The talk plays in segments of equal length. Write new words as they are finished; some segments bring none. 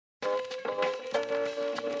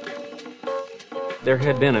There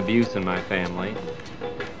had been abuse in my family,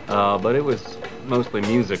 but it was mostly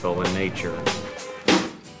musical in nature.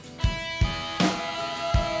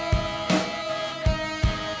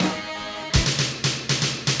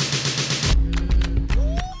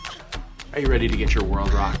 Are you ready to get your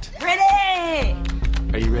world rocked? Ready!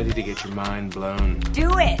 Are you ready to get your mind blown?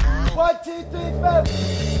 Do it! 1, 2, 3, 4.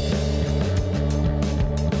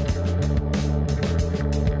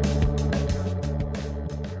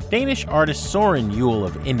 Danish artist Soren Juhl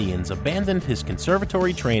of Indians abandoned his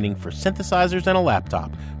conservatory training for synthesizers and a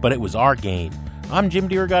laptop, but it was our gain. I'm Jim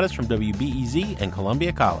DeRogatis from WBEZ and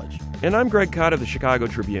Columbia College. And I'm Greg Cott of the Chicago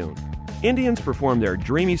Tribune. Indians performed their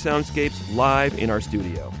dreamy soundscapes live in our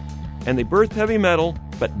studio. And they birthed heavy metal,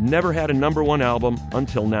 but never had a #1 album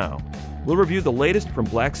until now. We'll review the latest from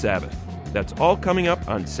Black Sabbath. That's all coming up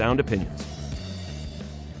on Sound Opinions.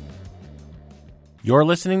 You're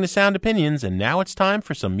listening to Sound Opinions, and now it's time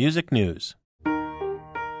for some music news.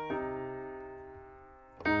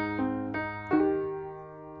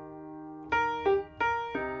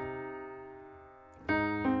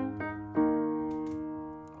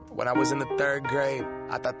 When I was in the 3rd grade,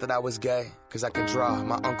 I thought that I was gay, 'cause I could draw.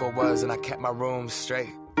 My uncle was, and I kept my room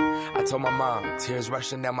straight. I told my mom, tears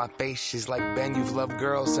rushing down my face. She's like, Ben, you've loved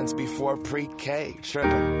girls since before pre-K.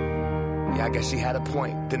 Tripping. Yeah, I guess she had a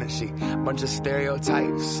point, didn't she? Bunch of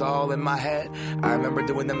stereotypes all in my head. I remember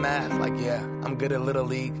doing the math, like, yeah, I'm good at Little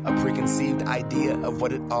League. A preconceived idea of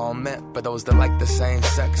what it all meant. But those that like the same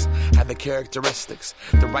sex have the characteristics.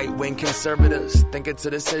 The right-wing conservatives think it's a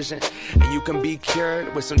decision, and you can be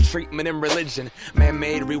cured with some treatment in religion.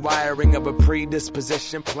 Man-made rewiring of a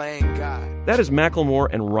predisposition, playing God. That is Macklemore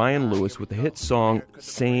and Ryan Lewis with the hit song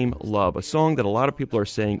Same Love, a song that a lot of people are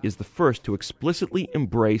saying is the first to explicitly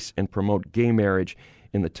embrace and promote gay marriage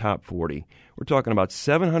in the top 40. We're talking about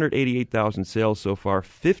 788,000 sales so far,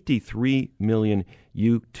 53 million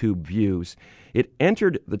YouTube views. It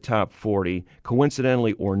entered the top 40,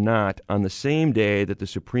 coincidentally or not, on the same day that the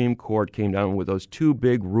Supreme Court came down with those two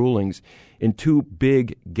big rulings in two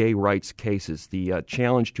big gay rights cases, the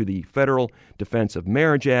challenge to the Federal Defense of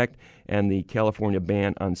Marriage Act and the California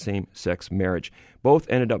ban on same-sex marriage. Both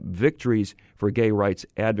ended up victories for gay rights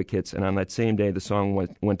advocates, and on that same day, the song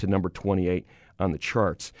went to number 28 on the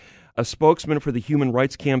charts. A spokesman for the Human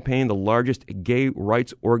Rights Campaign, the largest gay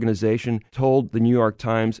rights organization, told the New York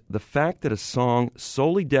Times, the fact that a song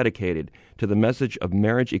solely dedicated to the message of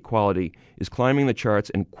marriage equality is climbing the charts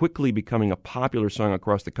and quickly becoming a popular song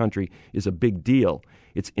across the country is a big deal.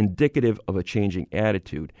 It's indicative of a changing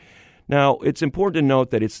attitude. Now, it's important to note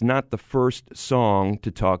that it's not the first song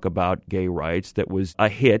to talk about gay rights that was a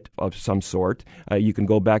hit of some sort. You can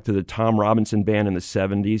go back to the Tom Robinson Band in the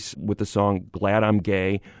 70s with the song Glad I'm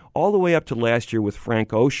Gay, all the way up to last year with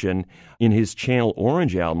Frank Ocean in his Channel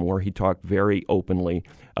Orange album, where he talked very openly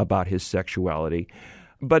about his sexuality.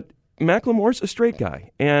 But Macklemore's a straight guy,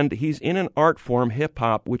 and he's in an art form,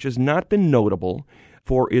 hip-hop, which has not been notable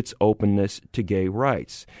for its openness to gay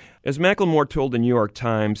rights. As Macklemore told the New York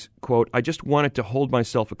Times, quote, I just wanted to hold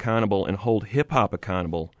myself accountable and hold hip-hop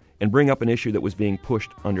accountable and bring up an issue that was being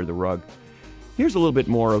pushed under the rug. Here's a little bit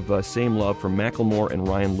more of Same Love from Macklemore and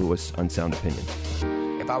Ryan Lewis on Sound Opinions.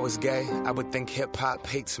 If I was gay, I would think hip-hop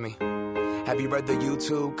hates me. Have you read the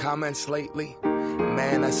YouTube comments lately?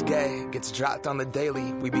 Man, that's gay. Gets dropped on the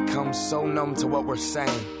daily. We become so numb to what we're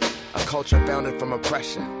saying. A culture founded from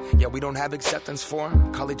oppression. Yeah, we don't have acceptance for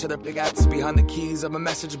them. Call each other big apps behind the keys of a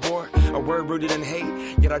message board. A word rooted in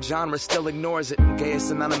hate, yet our genre still ignores it. Gay is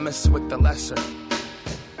synonymous with the lesser.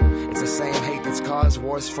 It's the same hate that's caused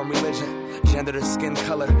wars from religion, gender to skin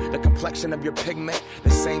color, the complexion of your pigment. The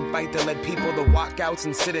same fight that led people to walkouts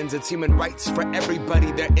and sit-ins. It's human rights for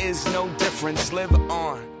everybody. There is no difference. Live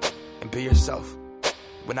on and be yourself.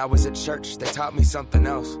 When I was at church, they taught me something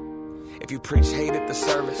else. If you preach hate at the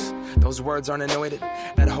service, those words aren't anointed.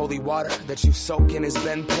 That holy water that you soak in has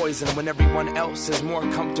been poisoned when everyone else is more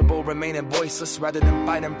comfortable remaining voiceless rather than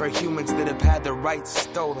fighting for humans that have had their rights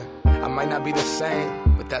stolen. I might not be the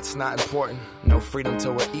same, but that's not important. No freedom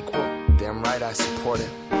till we're equal. Damn right I support it.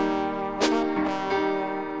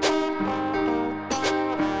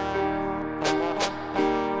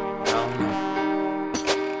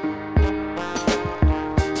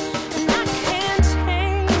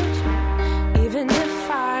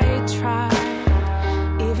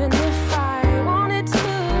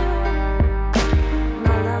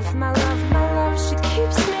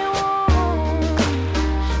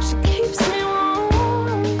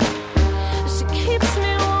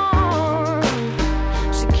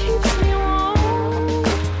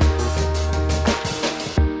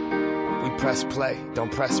 Press play,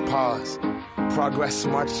 don't press pause. progress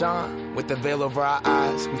march on. With the veil over our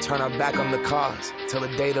eyes, we turn our back on the cause. Till the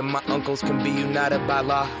day that my uncles can be united by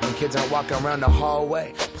law. When kids aren't walking around the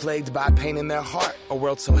hallway, plagued by pain in their heart. A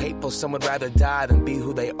world so hateful, some would rather die than be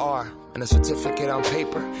who they are. And a certificate on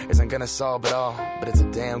paper isn't gonna solve it all, but it's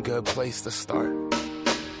a damn good place to start.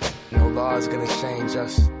 No law is gonna change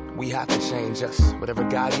us. We have to change us. Whatever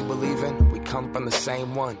God you believe in, we come from the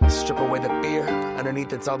same one. Strip away the fear,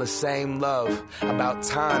 underneath it's all the same love. About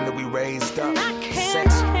time that we raised up. I can't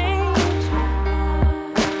change.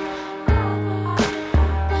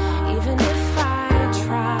 Even if I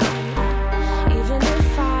tried, even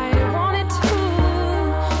if I wanted to,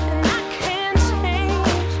 and I can't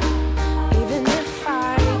change. Even if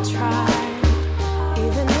I tried,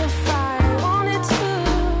 even if I wanted to.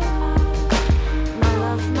 My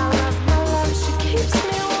love, she keeps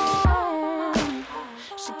me warm.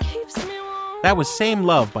 She keeps me warm. That was Same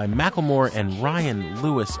Love by Macklemore and Ryan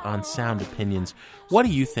Lewis on Sound Opinions. What do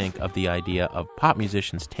you think of the idea of pop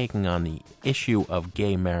musicians taking on the issue of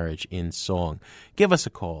gay marriage in song? Give us a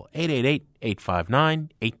call,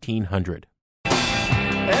 888-859-1800.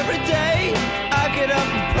 Every day I get up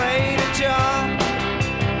and pray to Jah,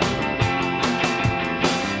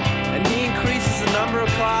 and he increases the number of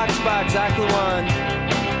clocks by exactly one.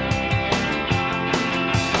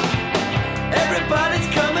 Everybody's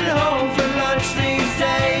coming home for lunch these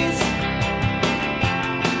days.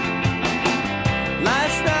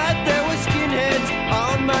 Last night there were skinheads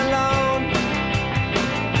on my lawn.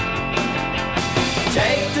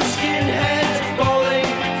 Take the skinheads bowling,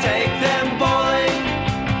 take them bowling.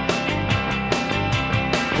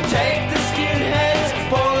 Take the skinheads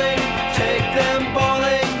bowling, take them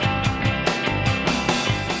bowling.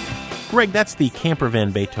 Greg, that's the Camper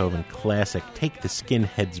Van Beethoven classic, Take the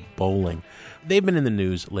Skinheads Bowling. They've been in the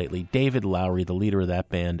news lately. David Lowery, the leader of that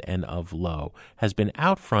band and of Low, has been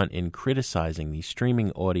out front in criticizing the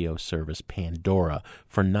streaming audio service Pandora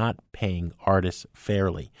for not paying artists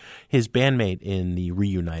fairly. His bandmate in the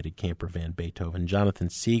reunited Camper Van Beethoven,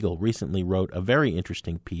 Jonathan Siegel, recently wrote a very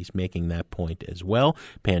interesting piece making that point as well.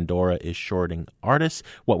 Pandora is shorting artists.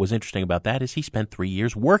 What was interesting about that is he spent 3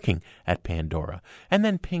 years working at Pandora. And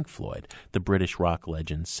then Pink Floyd, the British rock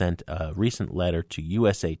legend, sent a recent letter to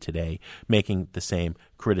USA Today making the same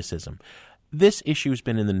criticism. This issue has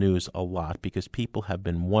been in the news a lot because people have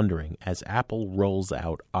been wondering, as Apple rolls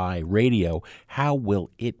out iRadio, how will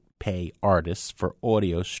it pay artists for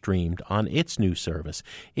audio streamed on its new service?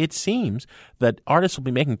 It seems that artists will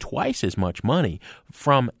be making twice as much money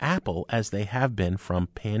from Apple as they have been from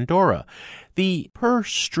Pandora. The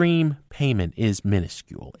per-stream payment is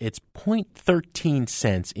minuscule. It's 0.13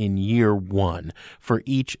 cents in year one for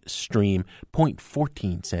each stream,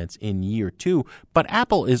 0.14 cents in year two. But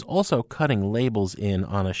Apple is also cutting labels in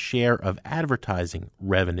on a share of advertising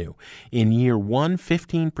revenue. In year one,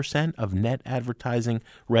 15% of net advertising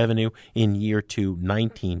revenue. In year two,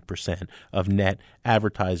 19% of net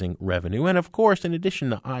advertising revenue. And of course, in addition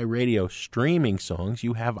to iRadio streaming songs,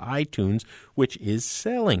 you have iTunes, which is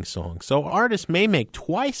selling songs. So artists may make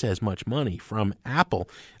twice as much money from Apple,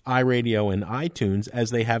 iRadio, and iTunes as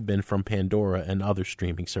they have been from Pandora and other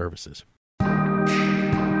streaming services.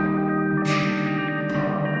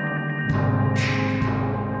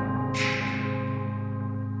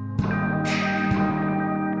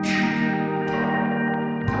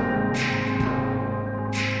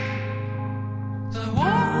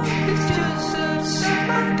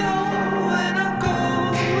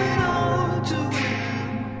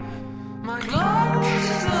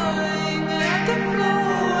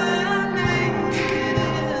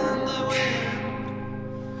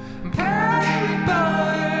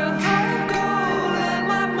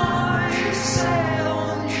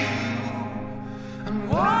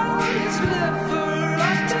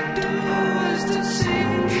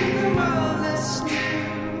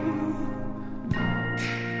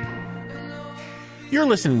 You're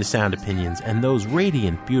listening to Sound Opinions, and those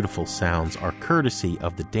radiant, beautiful sounds are courtesy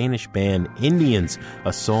of the Danish band Indians,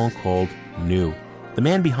 a song called New. The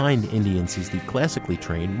man behind Indians is the classically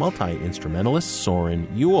trained multi-instrumentalist Soren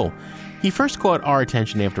Juhl. He first caught our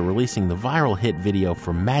attention after releasing the viral hit video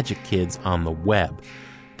for Magic Kids on the web.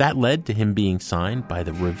 That led to him being signed by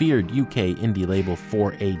the revered UK indie label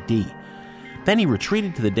 4AD. Then he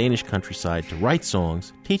retreated to the Danish countryside to write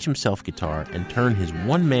songs, teach himself guitar, and turn his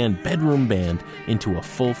one-man bedroom band into a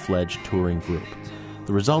full-fledged touring group.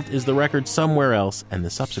 The result is the record Somewhere Else and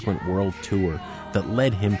the subsequent world tour that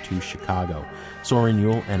led him to Chicago. Soren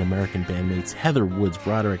Juhl and American bandmates Heather Woods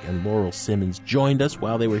Broderick and Laurel Simmons joined us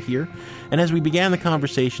while they were here, and as we began the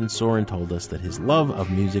conversation, Soren told us that his love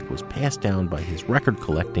of music was passed down by his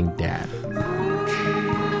record-collecting dad.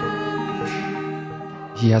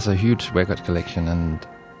 he has a huge record collection, and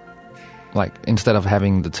like instead of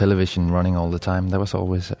having the television running all the time, there was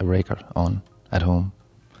always a record on at home.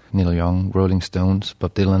 Neil Young, Rolling Stones,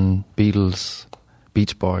 Bob Dylan, Beatles,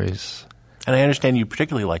 Beach Boys. And I understand you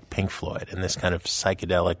particularly like Pink Floyd and this kind of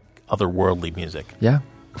psychedelic, otherworldly music. Yeah.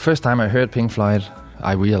 First time I heard Pink Floyd,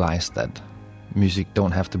 I realized that music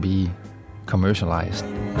don't have to be commercialized.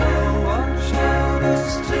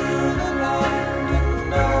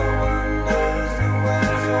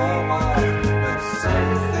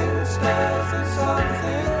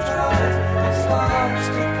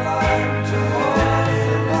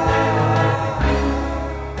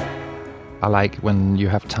 I like when you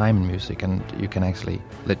have time in music and you can actually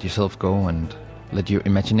let yourself go and let your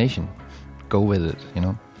imagination go with it, you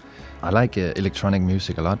know. I like electronic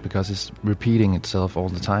music a lot because it's repeating itself all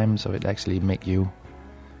the time, so it actually make you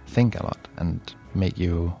think a lot and make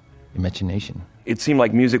you imagination. It seemed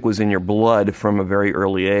like music was in your blood from a very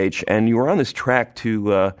early age, and you were on this track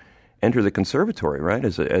to enter the conservatory, right,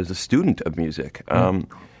 as a student of music.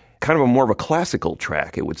 Kind of more of a classical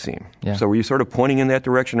track, it would seem. Yeah. So were you sort of pointing in that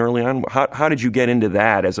direction early on? How did you get into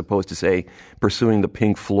that as opposed to, say, pursuing the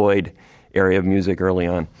Pink Floyd area of music early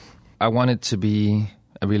on? I wanted to be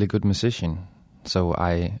a really good musician, so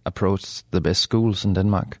I approached the best schools in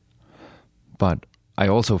Denmark. But I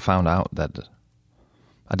also found out that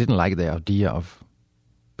I didn't like the idea of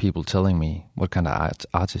people telling me what kind of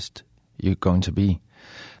artist you're going to be.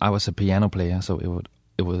 I was a piano player, so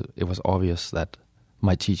it was obvious that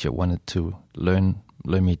my teacher wanted to learn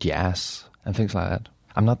me jazz and things like that.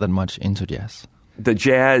 I'm not that much into jazz. The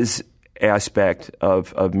jazz aspect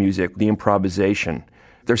of music, the improvisation,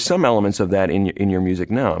 there's some elements of that in your music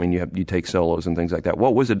now. I mean, you take solos and things like that.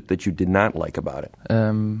 What was it that you did not like about it?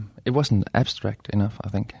 It wasn't abstract enough, I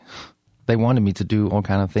think. They wanted me to do all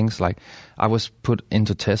kind of things. Like I was put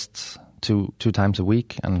into tests two times a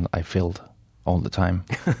week, and I failed all the time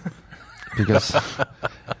because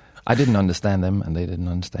I didn't understand them, and they didn't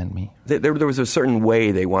understand me. There was a certain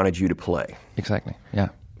way they wanted you to play. Exactly, yeah.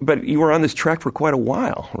 But you were on this track for quite a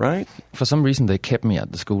while, right? For some reason, they kept me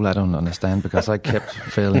at the school. I don't understand, because I kept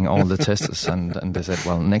failing all the tests, and they said,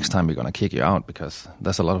 well, next time we're going to kick you out, because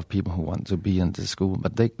there's a lot of people who want to be in the school.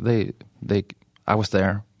 But I was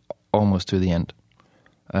there almost to the end.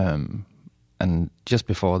 And just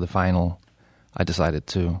before the final, I decided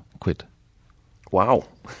to quit. Wow.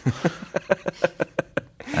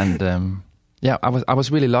 And I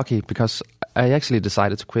was really lucky, because I actually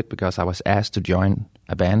decided to quit because I was asked to join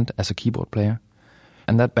a band as a keyboard player.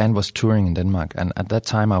 And that band was touring in Denmark. And at that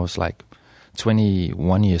time I was like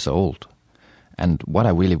 21 years old. And what I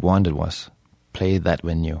really wanted was play that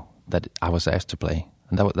venue that I was asked to play.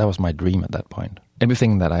 And that was my dream at that point.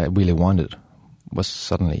 Everything that I really wanted was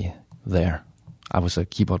suddenly there. I was a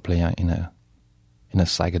keyboard player in a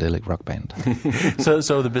psychedelic rock band.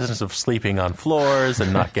 So the business of sleeping on floors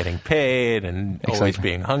and not getting paid and Exactly. always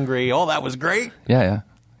being hungry, all that was great. Yeah.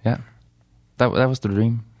 That was the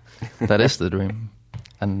dream. That is the dream,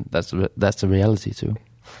 and that's the reality too.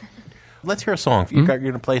 Let's hear a song. You're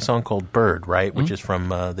going to play a song called "Bird," right? Which is from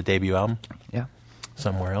the debut album. Yeah.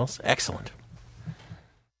 Somewhere else. Excellent.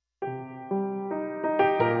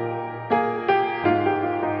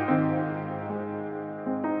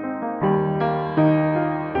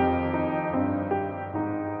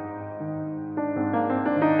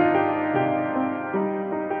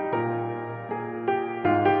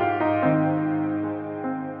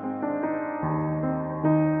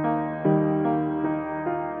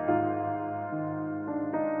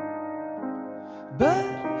 But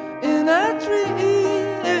in a tree,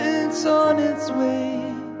 it's on its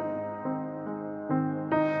way.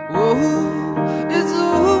 Oh, it's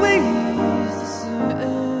always the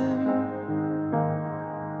same.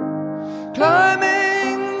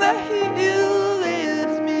 Climbing the hill,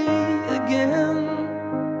 it's me again.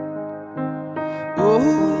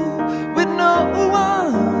 Oh, with no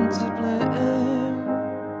one to blame.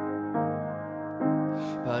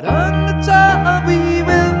 But on the top we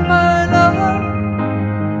will find love.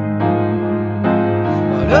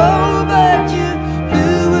 Oh, but you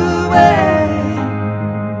flew away.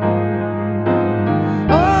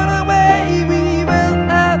 On our way we will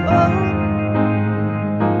have hope.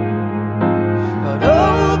 But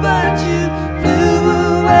oh, but you flew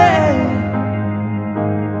away.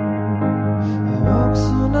 I walk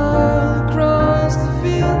so now across the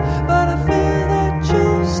field, but I feel that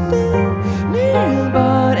you're still near.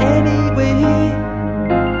 But anyway,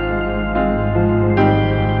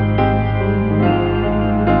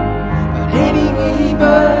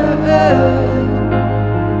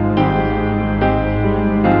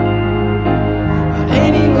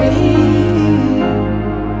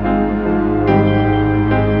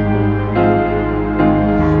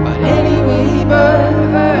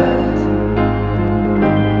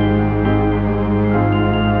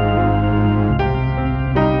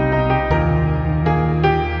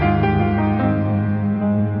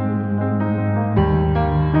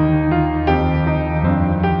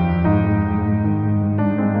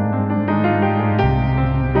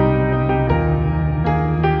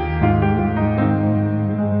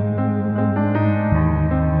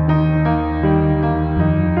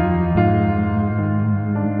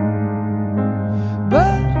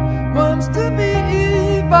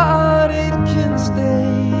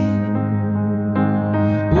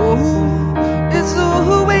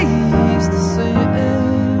 always the same.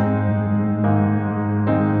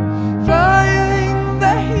 Flying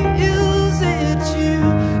the hills at you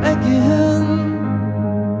again.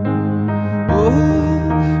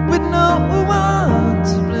 Oh, with no one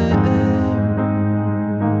to blame.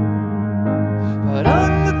 But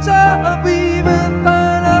on the top we will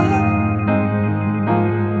find out.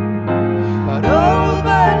 But all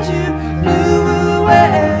but you flew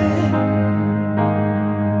away.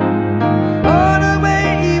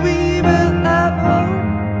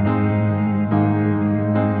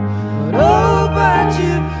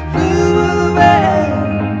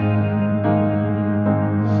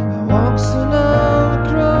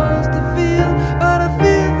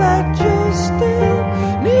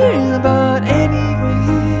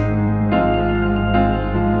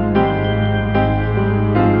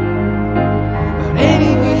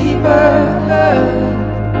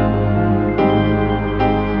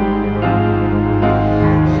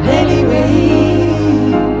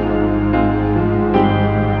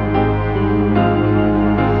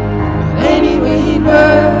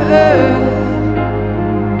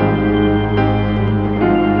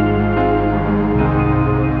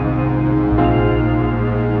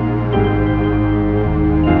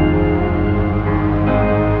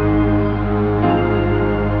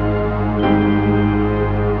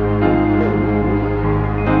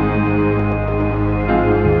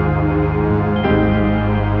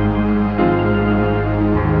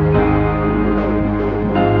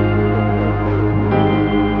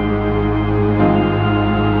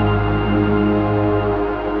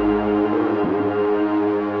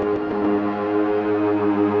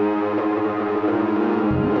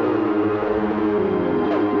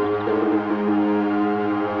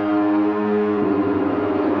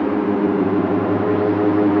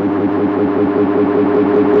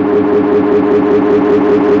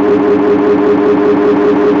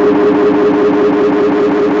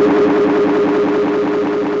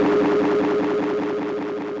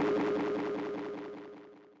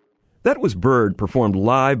 That was Bird, performed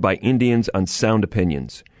live by Indians on Sound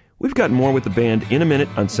Opinions. We've got more with the band in a minute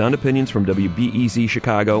on Sound Opinions from WBEZ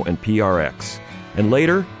Chicago and PRX. And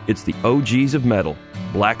later, it's the OGs of metal,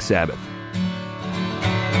 Black Sabbath.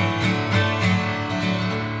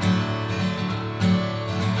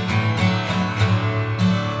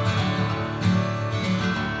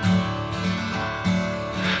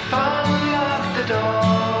 Unlock the doors,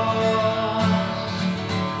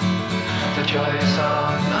 the joys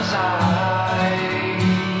on the side.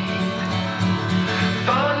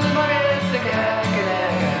 Fun, forget the gag,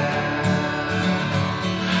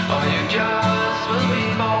 or you just will be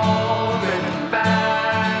boring and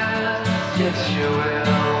bad. Yes, you will.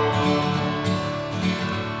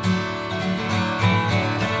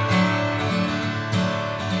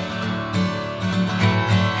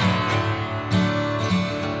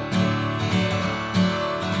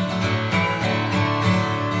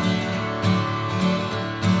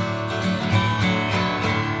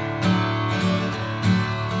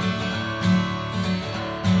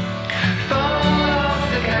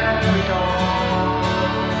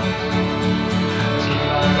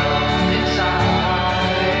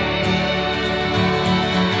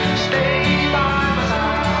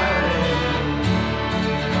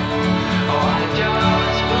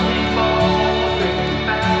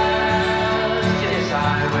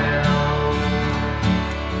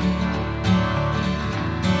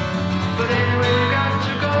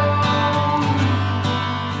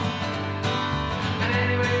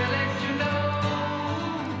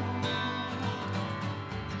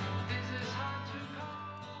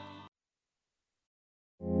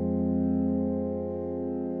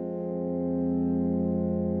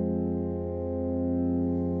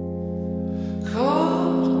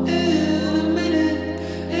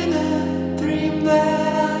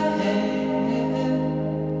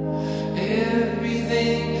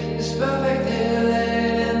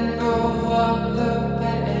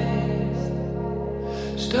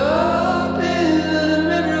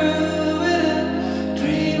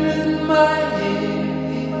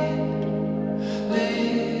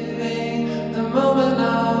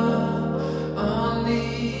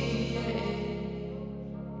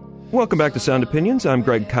 Welcome back to Sound Opinions. I'm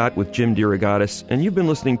Greg Kot with Jim DeRogatis, and you've been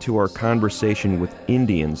listening to our conversation with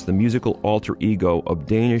Indians, the musical alter ego of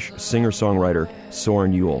Danish singer-songwriter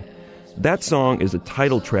Søren Juhl. That song is the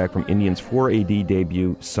title track from Indians' 4AD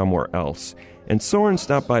debut, Somewhere Else, and Søren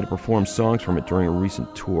stopped by to perform songs from it during a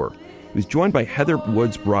recent tour. He was joined by Heather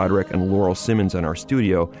Woods Broderick and Laurel Simmons in our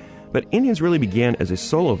studio, but Indians really began as a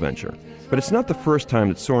solo venture. But it's not the first time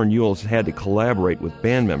that Søren Juhl has had to collaborate with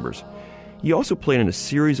band members. He also played in a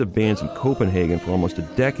series of bands in Copenhagen for almost a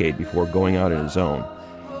decade before going out on his own.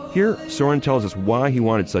 Here, Soren tells us why he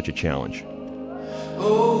wanted such a challenge.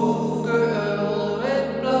 Oh, girl,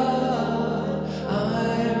 red blood,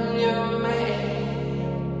 I'm your man.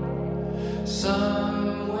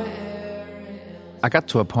 Somewhere I got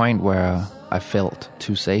to a point where I felt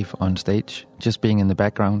too safe on stage, just being in the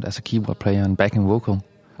background as a keyboard player and backing vocal.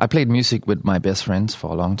 I played music with my best friends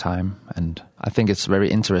for a long time, and I think it's very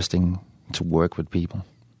interesting to work with people.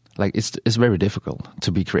 Like, it's very difficult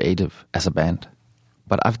to be creative as a band.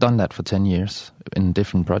 But I've done that for 10 years in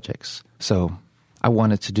different projects. So I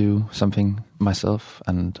wanted to do something myself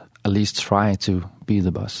and at least try to be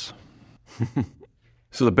the boss.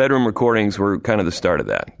 So the bedroom recordings were kind of the start of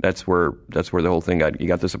that. That's where the whole thing got. You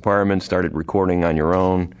got this apartment, started recording on your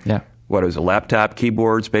own. Yeah. What, it was a laptop,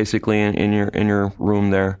 keyboards, basically in your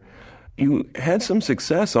room there. You had some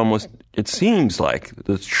success. Almost, it seems like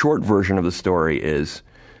the short version of the story is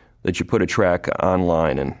that you put a track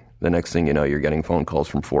online, and the next thing you know, you're getting phone calls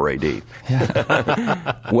from 4AD.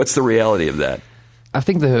 Yeah. What's the reality of that? I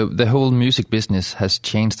think the whole music business has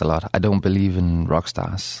changed a lot. I don't believe in rock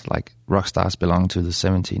stars. Like, rock stars belong to the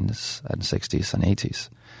 70s and 60s and 80s.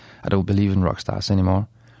 I don't believe in rock stars anymore.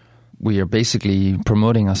 We are basically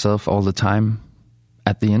promoting ourselves all the time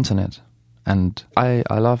at the internet. And I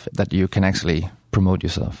love that you can actually promote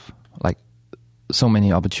yourself. Like, so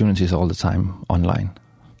many opportunities all the time online.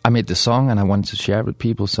 I made the song and I wanted to share it with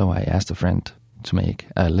people, so I asked a friend to make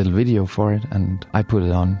a little video for it, and I put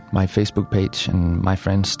it on my Facebook page, and my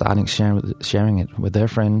friends starting sharing it with their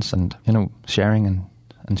friends, and, you know, sharing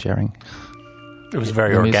and sharing. It was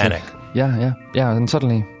very organic. Yeah, and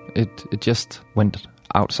suddenly it just went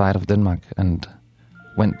outside of Denmark and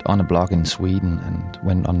went on a blog in Sweden and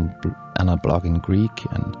went on a blog in Greek,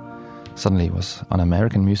 and suddenly it was on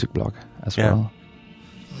American music blog as well.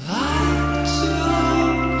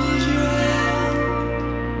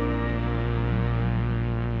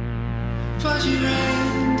 But your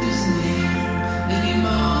end isn't here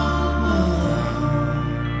anymore.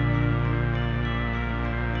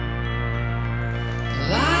 I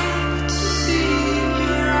like to see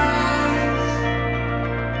your eyes,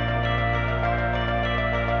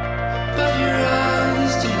 but your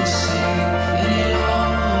eyes didn't see any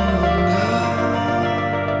longer.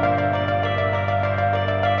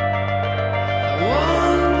 I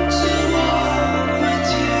want to walk with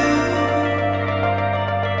you,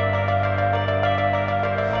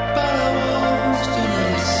 but I won't do not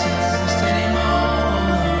exist anymore.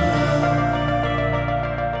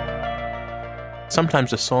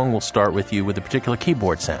 Sometimes a song will start with you with a particular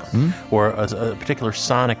keyboard sound or a particular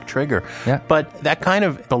sonic trigger. Yeah. But that kind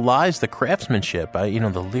of belies the craftsmanship.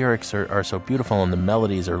 The lyrics are so beautiful and the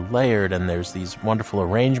melodies are layered and there's these wonderful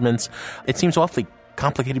arrangements. It seems awfully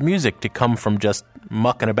complicated music to come from just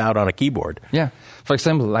mucking about on a keyboard. Yeah. For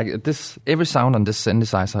example, like this, every sound on this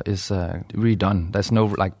synthesizer is redone. There's no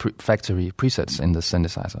factory presets in the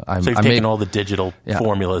synthesizer. So you've taken all the digital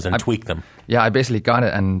formulas and tweaked them. Yeah, I basically got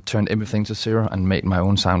it and turned everything to zero and made my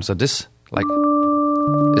own sound. So this,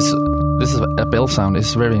 this is a bell sound.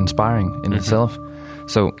 It's very inspiring in itself.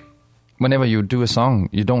 So whenever you do a song,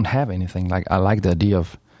 you don't have anything. Like, I like the idea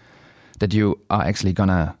of that you are actually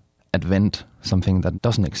gonna invent something that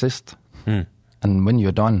doesn't exist. And when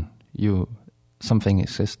you're done, something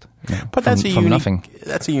exists. But that's nothing.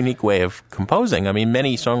 That's a unique way of composing. I mean,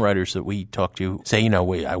 many songwriters that we talk to say,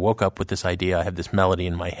 I woke up with this idea, I have this melody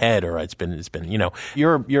in my head, or it's been,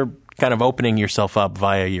 you're kind of opening yourself up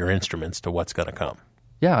via your instruments to what's going to come.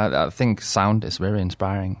 Yeah, I think sound is very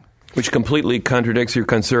inspiring. Which completely contradicts your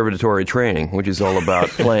conservatory training, which is all about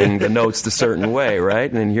playing the notes a certain way, right?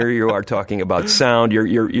 And then here you are talking about sound.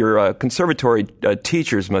 Your conservatory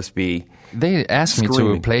teachers must be They asked screaming.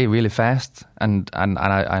 me to play really fast, and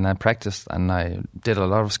I practiced, and I did a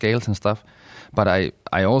lot of scales and stuff. But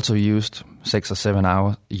I also used 6 or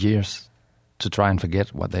 7 years to try and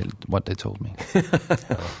forget what they told me.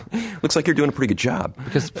 Looks like you're doing a pretty good job.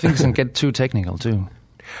 Because things can get too technical too.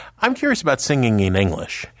 I'm curious about singing in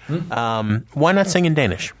English. Why not sing in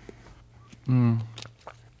Danish?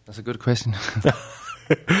 That's a good question.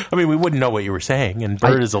 I mean, we wouldn't know what you were saying, and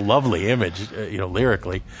Bird is a lovely image,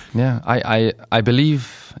 lyrically. Yeah, I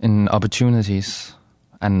believe in opportunities,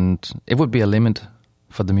 and it would be a limit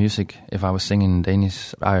for the music. If I was singing in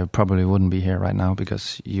Danish, I probably wouldn't be here right now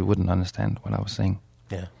because you wouldn't understand what I was saying.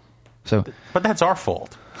 Yeah. So, but that's our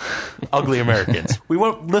fault. Ugly Americans. We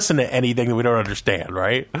won't listen to anything that we don't understand,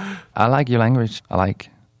 right? I like your language. I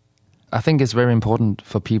think it's very important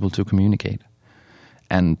for people to communicate.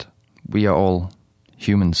 And we are all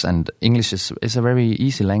humans, and English is a very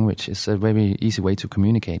easy language. It's a very easy way to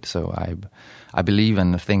communicate. So I believe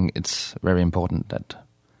and think it's very important that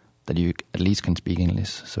you at least can speak English,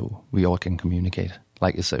 so we all can communicate.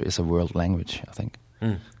 Like it's a world language, I think.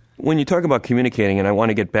 Mm. When you talk about communicating, and I want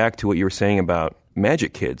to get back to what you were saying about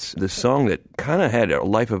Magic Kids, the song that kind of had a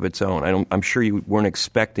life of its own. I'm sure you weren't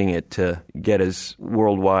expecting it to get as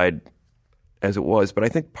worldwide as it was, but I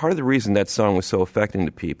think part of the reason that song was so affecting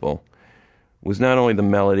to people was not only the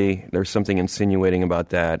melody, there's something insinuating about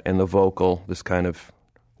that, and the vocal, this kind of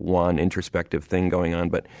one introspective thing going on,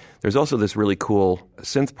 but there's also this really cool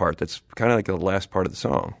synth part that's kind of like the last part of the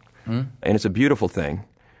song. And it's a beautiful thing.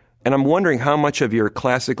 And I'm wondering how much of your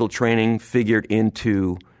classical training figured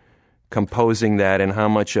into composing that, and how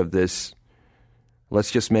much of this,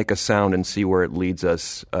 let's just make a sound and see where it leads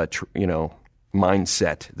us,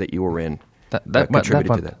 mindset that you were in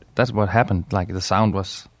contributed to that. That's what happened. Like the sound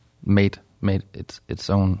was made its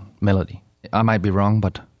own melody. I might be wrong,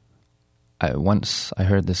 but once I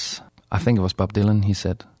heard this, I think it was Bob Dylan. He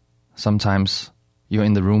said, sometimes you're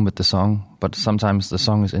in the room with the song, but sometimes the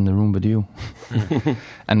song is in the room with you.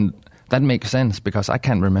 And that makes sense because I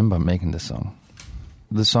can't remember making this song.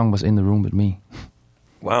 The song was in the room with me.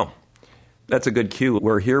 Wow. That's a good cue.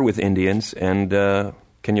 We're here with Indians, and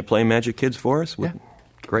can you play Magic Kids for us? Yeah.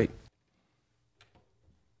 Great.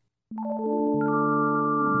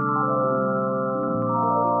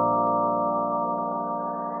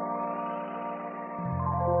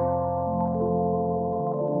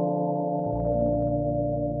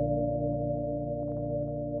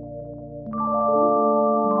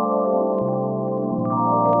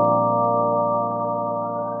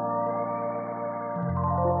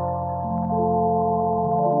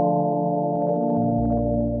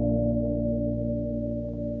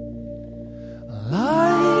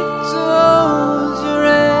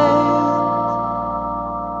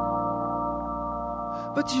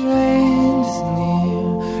 But your end isn't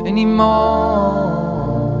near anymore.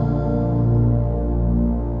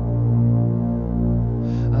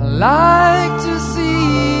 I like to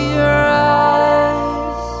see your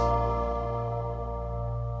eyes,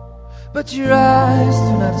 but your eyes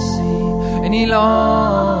do not see any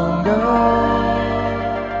longer.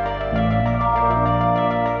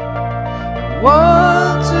 I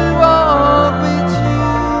want to walk with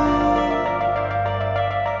you,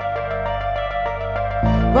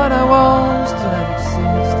 but our walls do not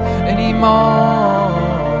exist anymore.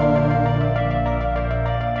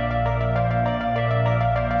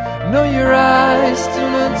 No, your eyes do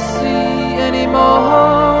not see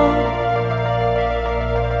anymore.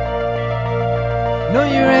 No,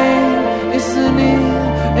 your aim isn't near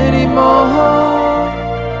anymore.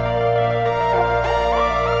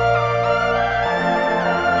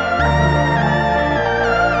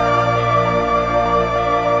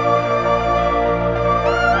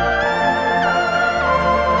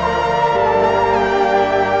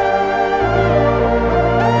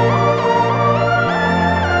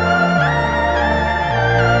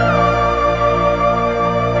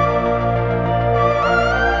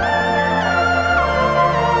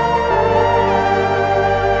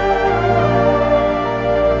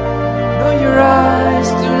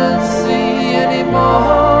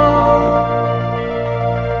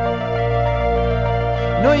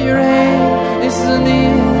 No, your aim isn't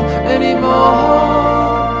near anymore.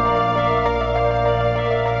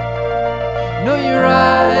 No, your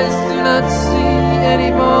eyes do not see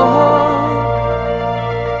anymore.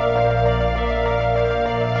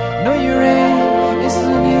 No, your aim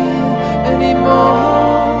isn't near anymore.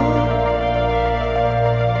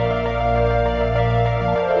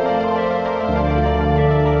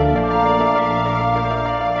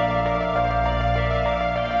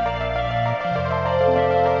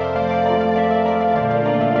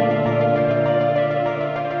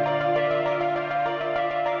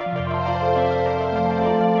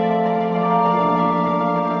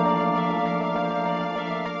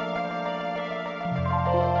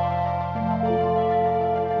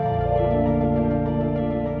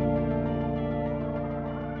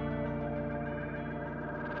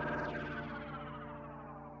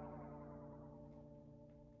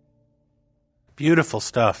 Beautiful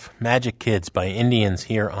stuff. Magic Kids by Indians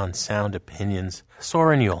here on Sound Opinions.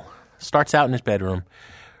 Soren Yule starts out in his bedroom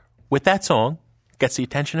with that song, gets the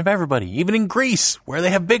attention of everybody, even in Greece, where they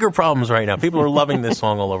have bigger problems right now. People are loving this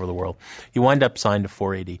song all over the world. You wind up signed to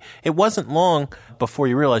 4AD. It wasn't long before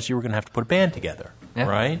you realized you were going to have to put a band together,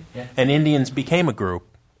 right? Yeah. And Indians became a group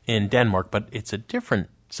in Denmark, but it's a different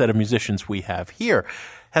set of musicians we have here.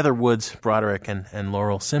 Heather Woods, Broderick, and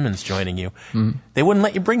Laurel Simmons joining you. Mm-hmm. They wouldn't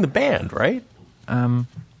let you bring the band, right?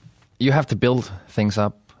 you have to build things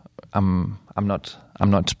up. I'm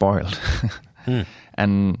not spoiled,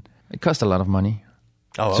 and it costs a lot of money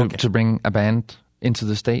to bring a band into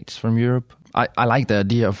the States from Europe. I like the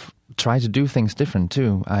idea of try to do things different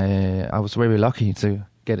too. I was very lucky to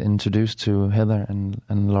get introduced to Heather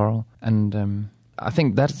and Laurel, and I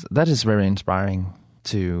think that is very inspiring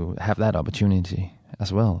to have that opportunity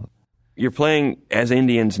as well. You're playing as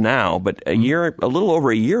Indians now, but a little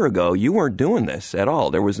over a year ago, you weren't doing this at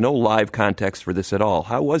all. There was no live context for this at all.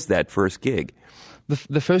 How was that first gig?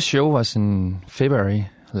 The first show was in February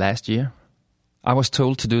last year. I was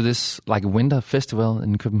told to do this like a winter festival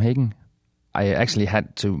in Copenhagen. I actually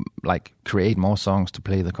had to like create more songs to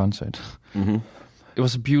play the concert. Mm-hmm. It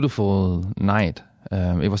was a beautiful night.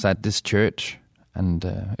 It was at this church, and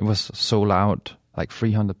it was sold out, like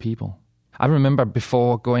 300 people. I remember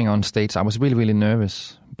before going on stage, I was really, really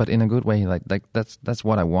nervous, but in a good way. Like that's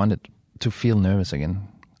what I wanted, to feel nervous again.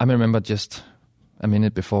 I remember just a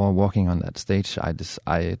minute before walking on that stage,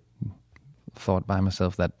 I thought by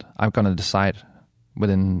myself that I'm gonna decide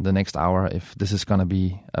within the next hour if this is gonna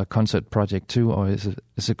be a concert project too, or is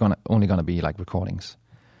it only gonna be like recordings.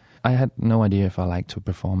 I had no idea if I liked to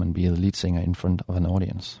perform and be the lead singer in front of an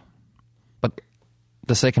audience. But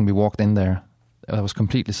the second we walked in there was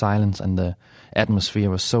completely silence, and the atmosphere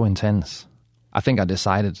was so intense. I think I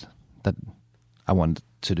decided that I wanted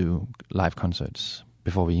to do live concerts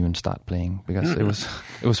before we even start playing, because it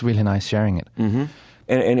was really nice sharing it. Mm-hmm.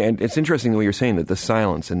 And it's interesting the way you're saying that the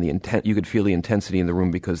silence and the intent, you could feel the intensity in the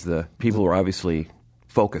room because the people were obviously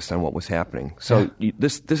focused on what was happening. So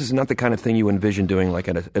this is not the kind of thing you envision doing like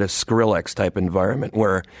at a Skrillex type environment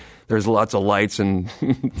where there's lots of lights and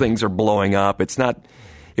things are blowing up.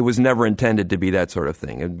 It was never intended to be that sort of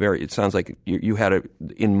thing. It sounds like you had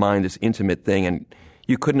in mind this intimate thing, and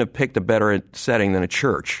you couldn't have picked a better setting than a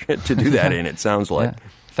church to do that in, it sounds like. Yeah.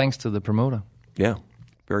 Thanks to the promoter. Yeah,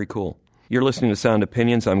 very cool. You're listening to Sound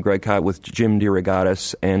Opinions. I'm Greg Kot with Jim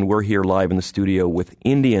DeRogatis, and we're here live in the studio with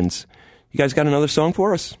Indians. You guys got another song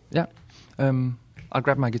for us? Yeah. I'll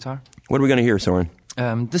grab my guitar. What are we going to hear, Soren?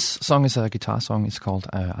 This song is a guitar song. It's called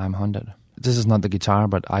I'm Haunted. This is not the guitar,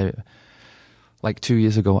 but like 2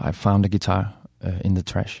 years ago, I found a guitar in the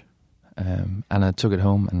trash. And I took it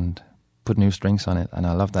home and put new strings on it, and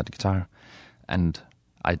I love that guitar. And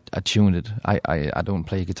I tuned it. I don't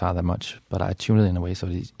play guitar that much, but I tuned it in a way so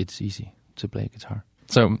it's easy to play guitar.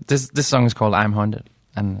 So this song is called I'm Haunted,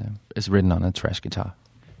 and it's written on a trash guitar.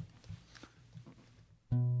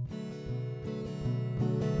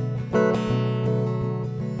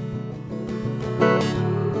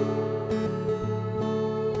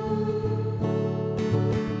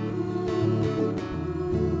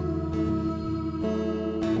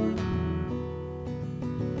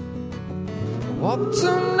 Walk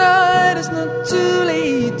tonight, it's not too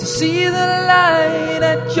late to see the light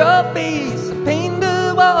at your face. I paint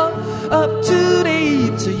the wall up to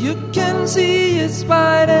date so you can see it's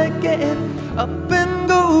white again. Up and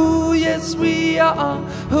go, yes we are.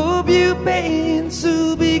 Hope you paint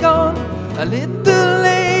to be gone. A little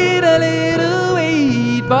late, a little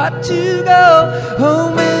wait, but to go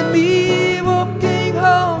home with me, walking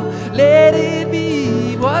home. Let it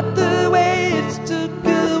be what the waits took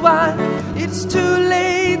a while. It's too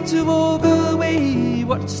late to walk away.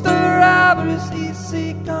 What's the robber's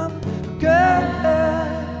easy come, girl?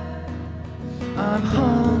 I'm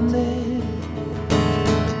haunted.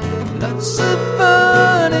 Lots of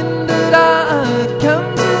fun in the dark.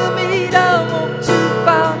 Come to me, don't walk too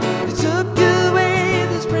far. You took away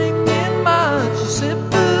the spring in March. You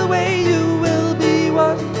slip away, you will be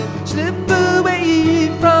washed. Slip away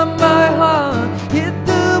from my heart. Hit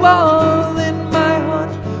the wall in my heart.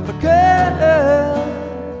 Girl,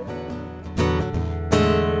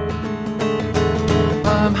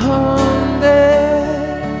 I'm haunted.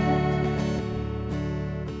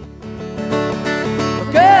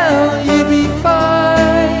 Girl, you'll be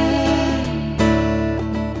fine.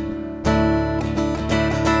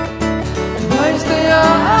 Twice they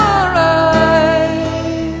are alright.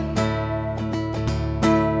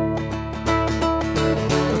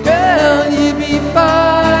 Girl, you'll be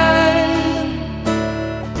fine.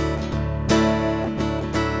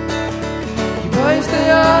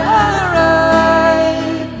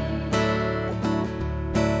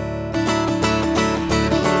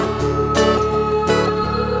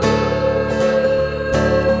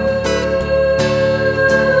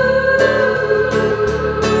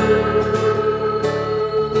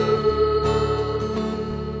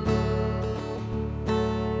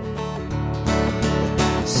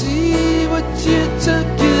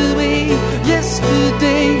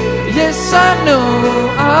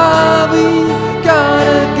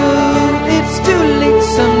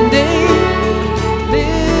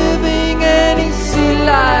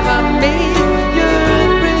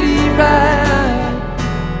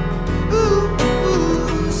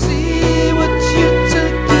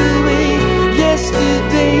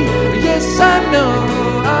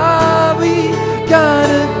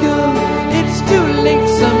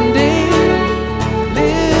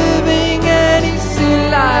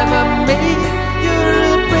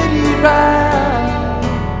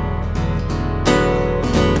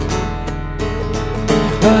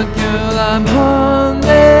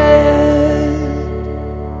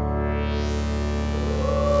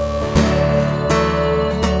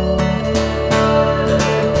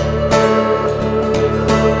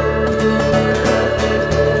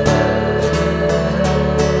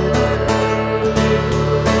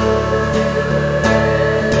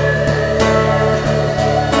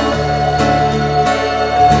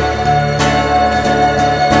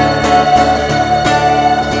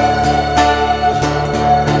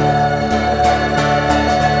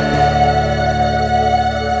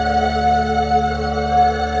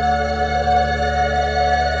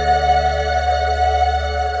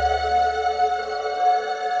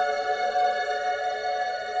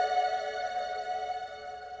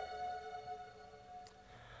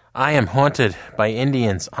 I Am Haunted by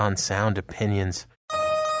Indians on Sound Opinions.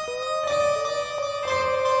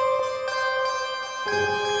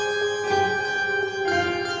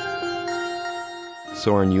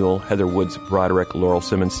 Soren Yule, Heather Woods, Broderick, Laurel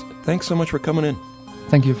Simmons, thanks so much for coming in.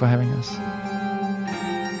 Thank you for having us.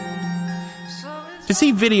 To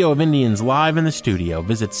see video of Indians live in the studio,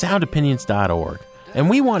 visit soundopinions.org.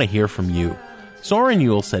 And we want to hear from you. Soren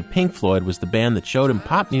Yule said Pink Floyd was the band that showed him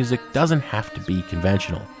pop music doesn't have to be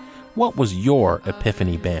conventional. What was your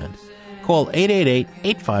epiphany band? Call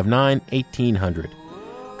 888-859-1800.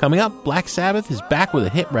 Coming up, Black Sabbath is back with a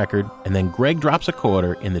hit record, and then Greg drops a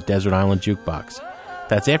quarter in the Desert Island Jukebox.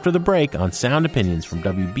 That's after the break on Sound Opinions from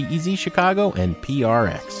WBEZ Chicago and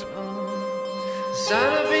PRX.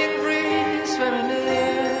 Sound of being free, swimming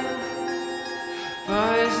in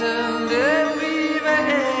poison every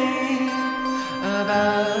vein,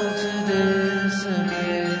 about to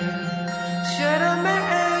disappear. Shadow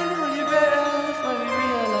man, hold your breath while we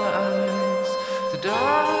realize the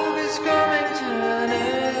dark is coming to an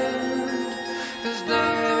end. 'Cause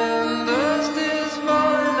diamond dust is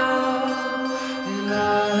falling up, it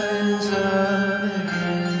lines up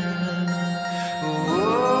again. Oh,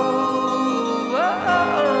 oh, oh,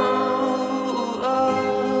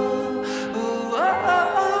 oh, oh.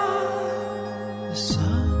 The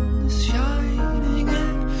sun is shining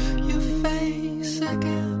in your face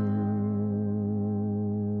again.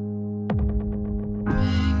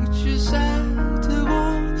 Pictures at the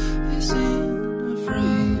wall is in a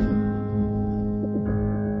frame.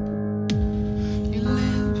 Your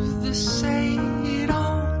lips that say it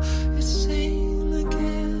all, it seems like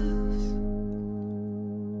kiss.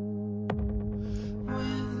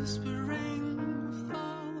 Whispering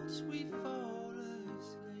thoughts, we fall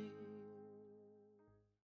asleep.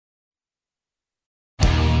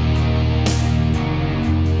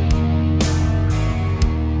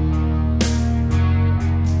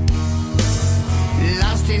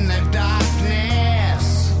 Lost in the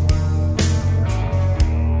darkness,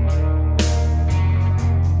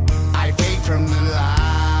 I take from the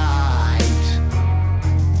light.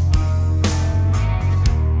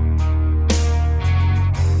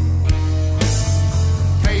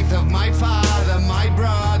 Faith of my father, my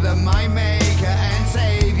brother, my maker and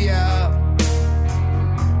savior,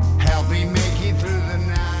 help me make it through the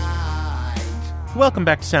night. Welcome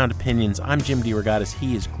back to Sound Opinions. I'm Jim DeRogatis.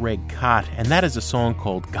 He is Greg Kot, and that is a song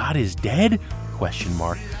called God is Dead?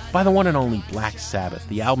 By the one and only Black Sabbath.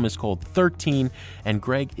 The album is called 13, and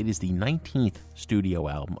Greg, it is the 19th studio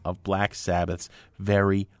album of Black Sabbath's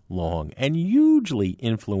very long and hugely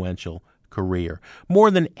influential career. More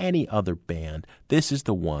than any other band, this is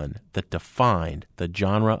the one that defined the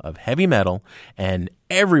genre of heavy metal, and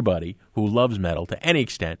everybody who loves metal to any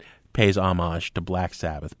extent pays homage to Black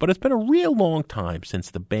Sabbath. But it's been a real long time since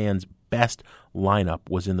the band's best lineup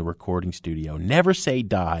was in the recording studio. Never Say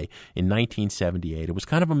Die in 1978. It was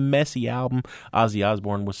kind of a messy album. Ozzy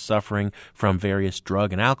Osbourne was suffering from various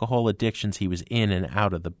drug and alcohol addictions. He was in and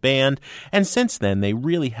out of the band. And since then, they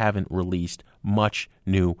really haven't released much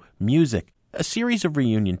new music. A series of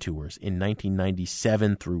reunion tours in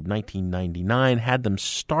 1997 through 1999 had them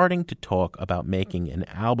starting to talk about making an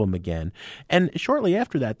album again, and shortly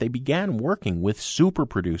after that they began working with super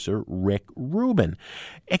producer Rick Rubin.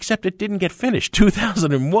 Except it didn't get finished.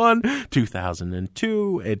 2001,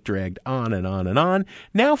 2002, it dragged on and on and on.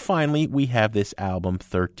 Now finally we have this album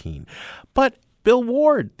 13. But Bill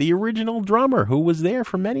Ward, the original drummer who was there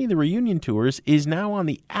for many of the reunion tours, is now on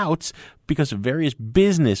the outs because of various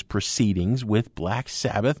business proceedings with Black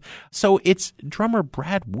Sabbath. So it's drummer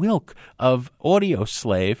Brad Wilk of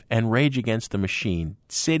Audioslave and Rage Against the Machine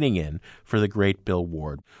sitting in for the great Bill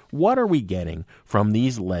Ward. What are we getting from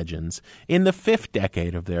these legends in the fifth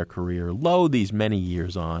decade of their career, lo, these many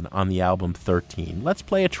years on the album 13? Let's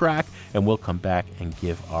play a track and we'll come back and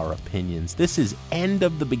give our opinions. This is End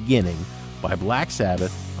of the Beginning by Black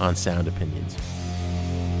Sabbath on Sound Opinions.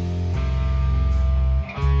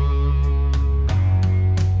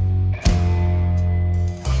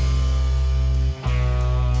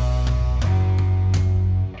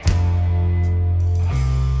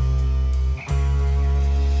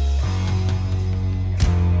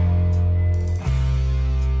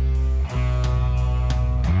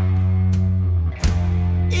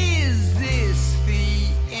 Is this the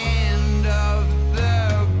end of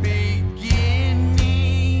the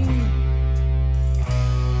beginning?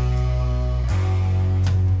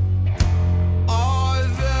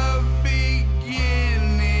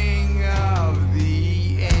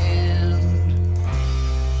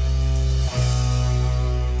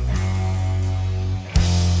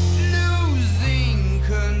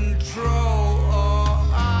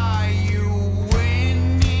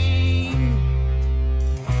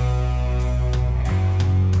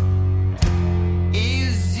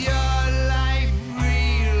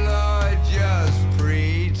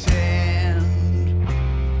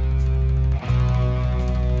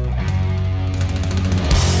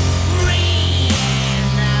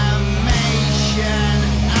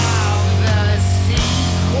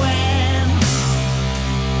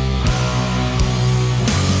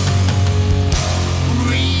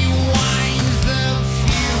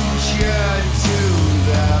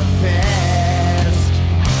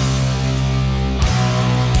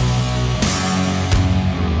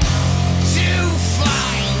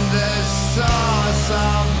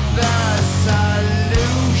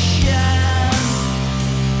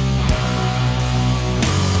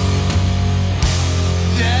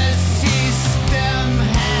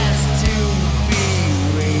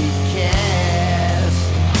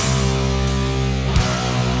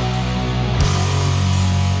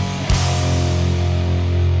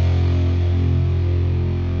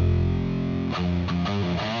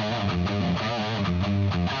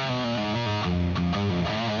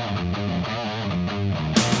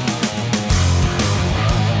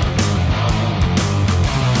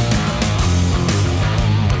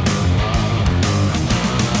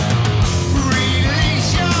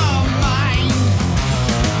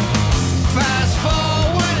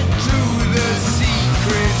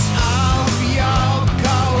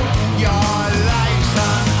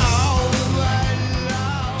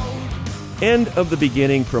 End of the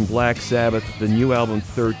Beginning from Black Sabbath. The new album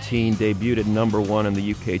 13 debuted at #1 in the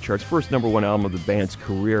UK charts. First #1 album of the band's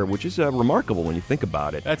career, which is remarkable when you think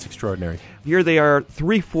about it. That's extraordinary. Here they are,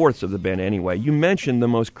 3/4 of the band anyway. You mentioned the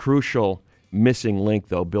most crucial missing link,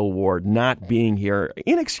 though, Bill Ward not being here.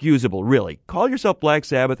 Inexcusable, really. Call yourself Black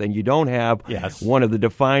Sabbath and you don't have one of the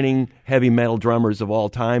defining heavy metal drummers of all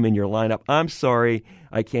time in your lineup. I'm sorry,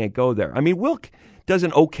 I can't go there. I mean, Wilk does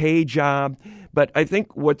an okay job, but I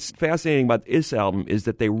think what's fascinating about this album is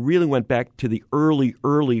that they really went back to the early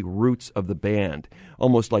roots of the band,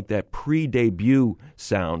 almost like that pre-debut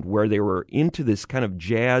sound where they were into this kind of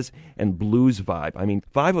jazz and blues vibe. I mean,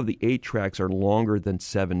 5 of the 8 tracks are longer than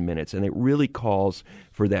 7 minutes, and it really calls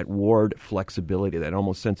for that Ward flexibility, that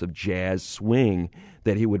almost sense of jazz swing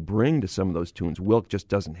that he would bring to some of those tunes. Wilk just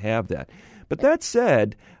doesn't have that. But that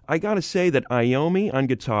said, I got to say that Iommi on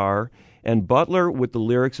guitar and Butler with the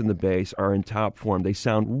lyrics and the bass are in top form. They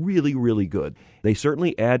sound really, really good. They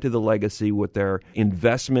certainly add to the legacy with their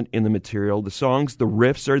investment in the material. The songs, the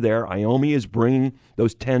riffs are there. Iommi is bringing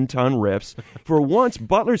those 10-ton riffs. For once,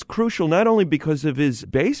 Butler's crucial not only because of his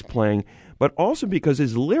bass playing, but also because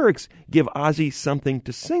his lyrics give Ozzy something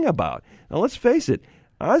to sing about. Now, let's face it,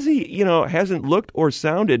 Ozzy, hasn't looked or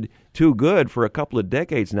sounded too good for a couple of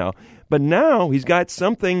decades now. But now he's got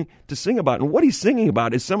something to sing about. And what he's singing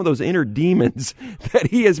about is some of those inner demons that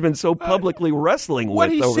he has been so publicly wrestling with.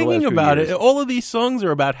 What he's over singing the last about few years. all of these songs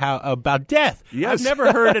are about death. Yes. I've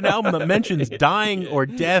never heard an album that mentions dying or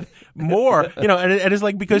death more. And it's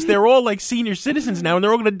like because they're all like senior citizens now and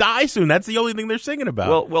they're all going to die soon. That's the only thing they're singing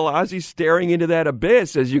about. Well, Ozzy's staring into that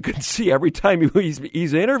abyss, as you can see every time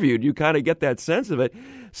he's interviewed. You kind of get that sense of it.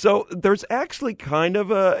 So there's actually kind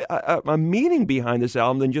of a meaning behind this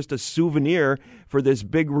album than just a souvenir for this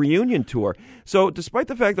big reunion tour. So despite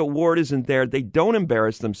the fact that Ward isn't there, they don't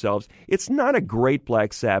embarrass themselves. It's not a great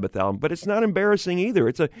Black Sabbath album, but it's not embarrassing either.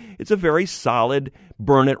 It's a very solid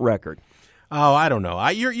Burn It record. Oh, I don't know.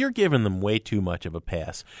 You're giving them way too much of a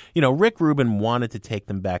pass. Rick Rubin wanted to take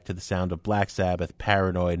them back to the sound of Black Sabbath,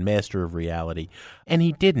 Paranoid, Master of Reality, and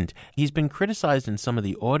he didn't. He's been criticized in some of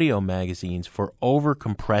the audio magazines for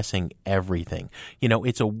over-compressing everything.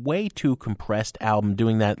 It's a way too compressed album,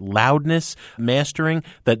 doing that loudness mastering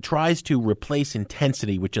that tries to replace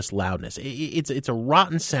intensity with just loudness. It's a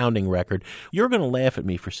rotten-sounding record. You're going to laugh at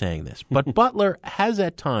me for saying this, but Butler has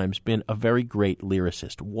at times been a very great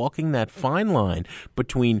lyricist, walking that fine line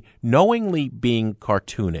between knowingly being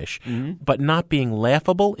cartoonish but not being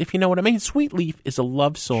laughable, if you know what I mean. Sweet Leaf is a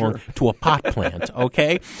love song to a pot plant,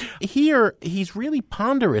 okay? Here, he's really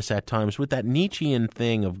ponderous at times with that Nietzschean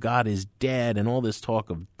thing of God is dead and all this talk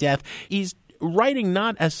of death. He's writing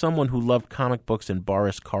not as someone who loved comic books and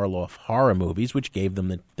Boris Karloff horror movies, which gave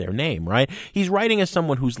them their name, right? He's writing as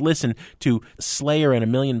someone who's listened to Slayer and a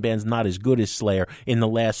million bands not as good as Slayer in the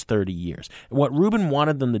last 30 years. What Rubin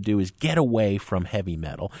wanted them to do is get away from heavy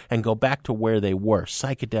metal and go back to where they were,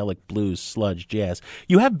 psychedelic blues, sludge, jazz.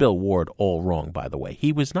 You have Bill Ward all wrong, by the way.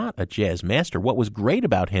 He was not a jazz master. What was great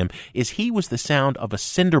about him is he was the sound of a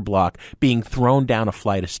cinder block being thrown down a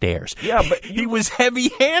flight of stairs. Yeah, but he was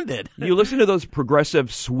heavy-handed. You listen to those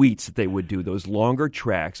progressive suites that they would do, those longer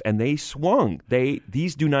tracks, and they swung.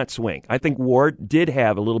 These do not swing. I think Ward did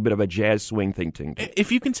have a little bit of a jazz swing thing to him.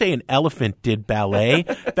 If you can say an elephant did ballet,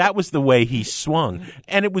 that was the way he swung.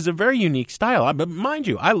 And it was a very unique style. But mind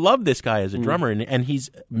you, I love this guy as a drummer, and he's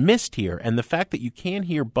missed here. And the fact that you can't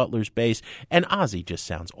hear Butler's bass, and Ozzy just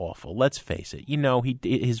sounds awful. Let's face it.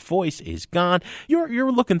 His voice is gone.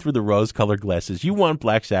 You're looking through the rose-colored glasses. You want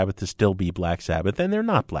Black Sabbath to still be Black Sabbath, and they're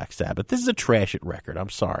not Black Sabbath. This is a trash it record. I'm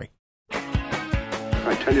sorry.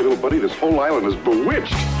 I tell you, little buddy, this whole island is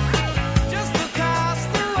bewitched. Just across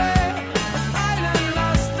the way, island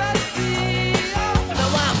lost at sea. Now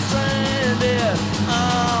I'm stranded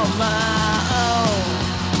on my own.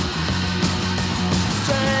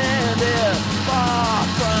 Stranded far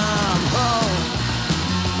from home.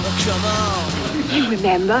 Come on. You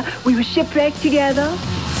remember, we were shipwrecked together.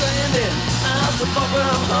 Stranded out so far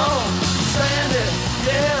from home. Stranded,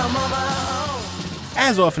 yeah, I'm on my own.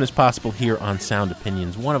 As often as possible here on Sound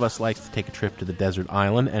Opinions, one of us likes to take a trip to the desert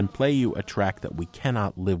island and play you a track that we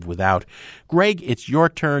cannot live without. Greg, it's your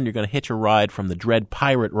turn. You're going to hitch a ride from the dread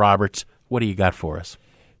Pirate Roberts. What do you got for us?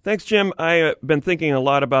 Thanks, Jim. I've been thinking a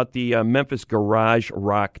lot about the Memphis garage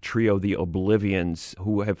rock trio, the Oblivions,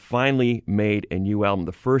 who have finally made a new album,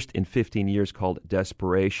 the first in 15 years, called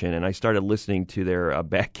Desperation. And I started listening to their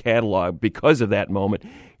back catalog because of that moment.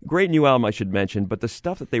 Great new album, I should mention, but the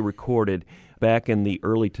stuff that they recorded back in the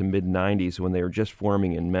early to mid-'90s when they were just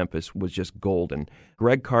forming in Memphis was just golden.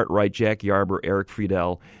 Greg Cartwright, Jack Yarber, Eric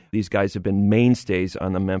Friedel, these guys have been mainstays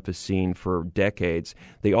on the Memphis scene for decades.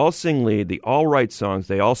 They all sing lead, they all write songs,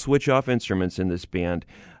 they all switch off instruments in this band.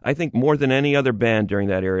 I think more than any other band during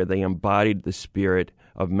that era, they embodied the spirit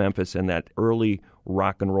of Memphis and that early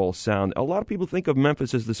rock and roll sound. A lot of people think of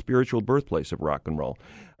Memphis as the spiritual birthplace of rock and roll,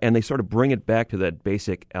 and they sort of bring it back to that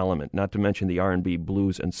basic element, not to mention the R&B,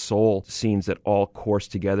 blues, and soul scenes that all course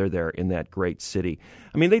together there in that great city.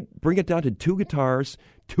 I mean, they bring it down to 2 guitars,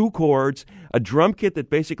 2 chords, a drum kit that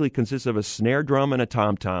basically consists of a snare drum and a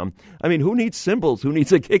tom-tom. I mean, who needs cymbals? Who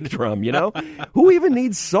needs a kick drum, you know? Who even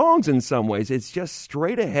needs songs in some ways? It's just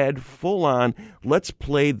straight ahead, full on, let's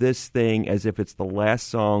play this thing as if it's the last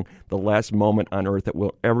song, the last moment on earth that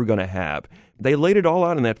we're ever going to have. They laid it all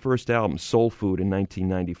out in that first album, Soul Food, in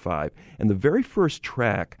 1995. And the very first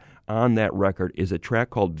track on that record is a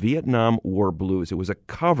track called Vietnam War Blues. It was a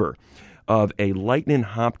cover of a Lightnin'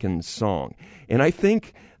 Hopkins song. And I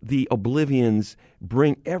think the Oblivions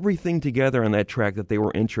bring everything together on that track that they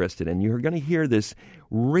were interested in. You're going to hear this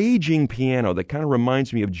raging piano that kind of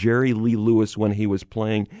reminds me of Jerry Lee Lewis when he was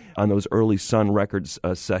playing on those early Sun Records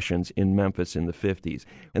sessions in Memphis in the 50s.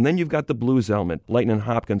 And then you've got the blues element. Lightnin'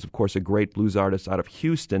 Hopkins, of course, a great blues artist out of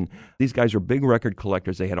Houston. These guys are big record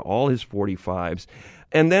collectors. They had all his 45s.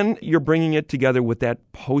 And then you're bringing it together with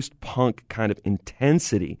that post-punk kind of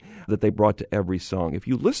intensity that they brought to every song. If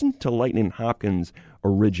you listen to Lightnin' Hopkins'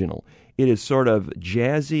 original, it is sort of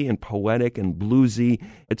jazzy and poetic and bluesy.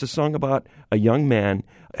 It's a song about a young man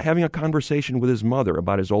having a conversation with his mother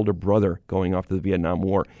about his older brother going off to the Vietnam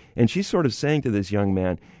War. And she's sort of saying to this young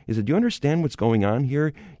man, do you understand what's going on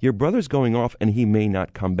here? Your brother's going off and he may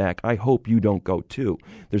not come back. I hope you don't go too.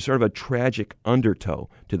 There's sort of a tragic undertow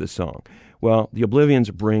to the song. Well, the Oblivions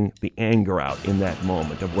bring the anger out in that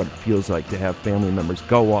moment of what it feels like to have family members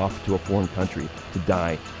go off to a foreign country to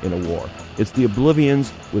die in a war. It's the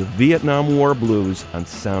Oblivions with Vietnam War Blues on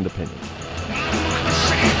Sound Opinions.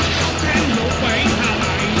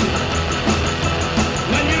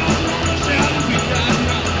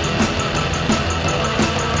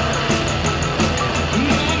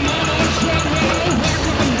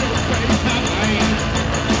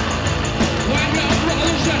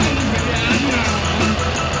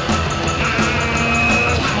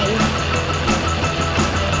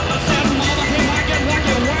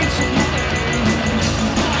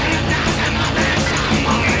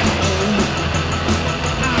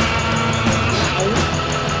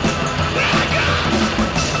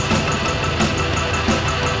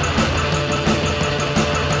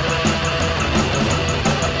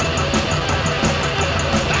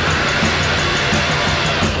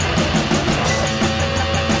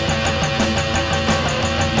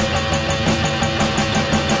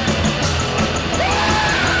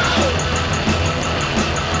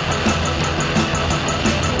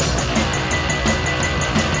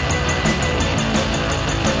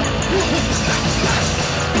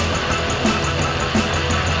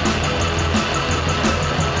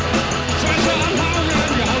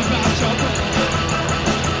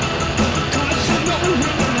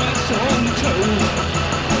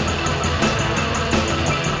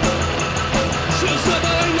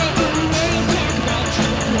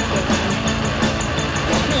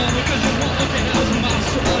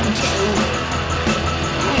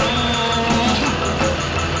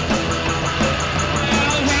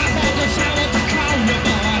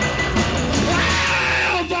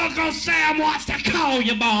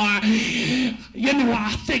 You boy, you know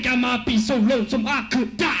I think I might be so lonesome I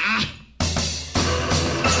could die.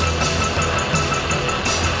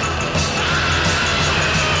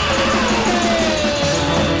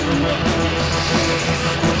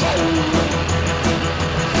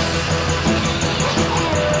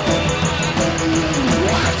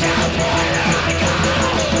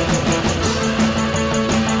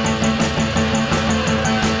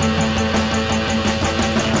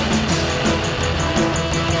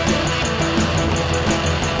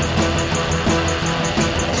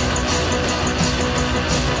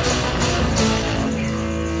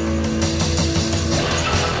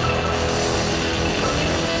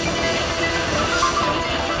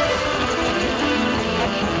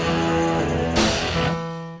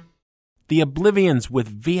 The Oblivions with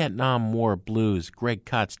Vietnam War Blues, Greg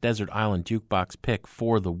Kott's Desert Island Jukebox pick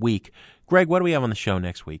for the week. Greg, what do we have on the show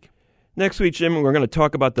next week? Next week, Jim, we're going to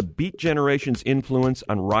talk about the Beat Generation's influence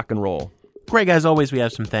on rock and roll. Greg, as always, we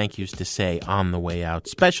have some thank yous to say on the way out.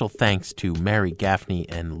 Special thanks to Mary Gaffney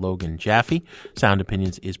and Logan Jaffe. Sound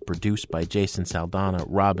Opinions is produced by Jason Saldana,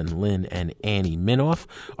 Robin Lynn, and Annie Minoff.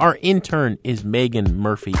 Our intern is Megan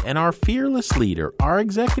Murphy, and our fearless leader, our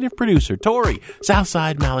executive producer, Tori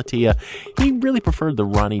Southside Malatia. He really preferred the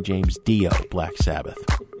Ronnie James Dio Black Sabbath.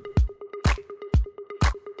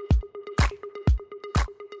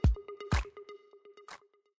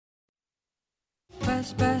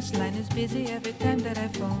 Bus, line is busy every time that I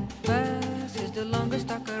phone. Bus is the longest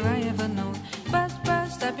talker I ever known. Bus,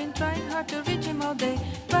 I've been trying hard to reach him all day.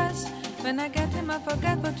 Bus, when I get him I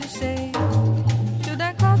forget what to say. Should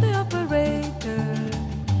I call the operator?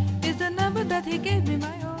 Is the number that he gave me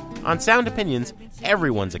my own? On Sound Opinions,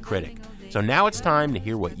 everyone's a critic. So now it's time to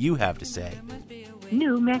hear what you have to say.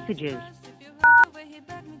 New messages.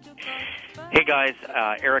 Hey guys,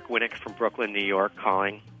 Eric Winnick from Brooklyn, New York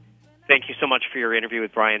calling. Thank you so much for your interview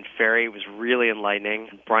with Brian Ferry. It was really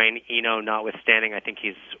enlightening. Brian Eno notwithstanding, I think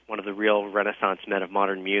he's one of the real Renaissance men of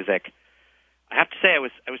modern music. I have to say, I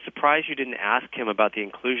was surprised you didn't ask him about the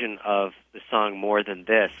inclusion of the song More Than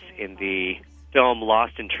This in the film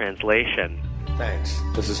Lost in Translation. Thanks.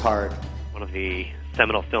 This is hard. One of the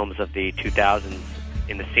seminal films of the 2000s,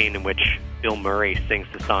 in the scene in which Bill Murray sings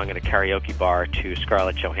the song at a karaoke bar to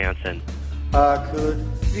Scarlett Johansson. I could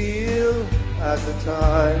feel at the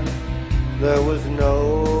time there was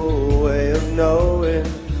no way of knowing.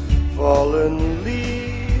 Fallen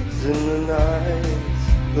leaves in the night,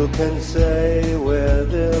 who can say where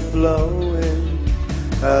they're blowing?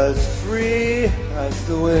 As free as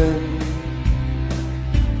the wind,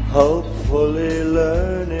 hopefully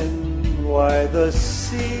learning why the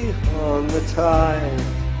sea on the tide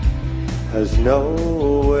has no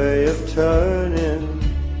way of turning.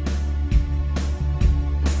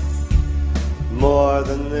 More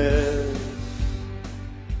than this.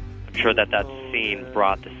 I'm sure that scene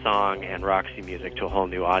brought the song and Roxy music to a whole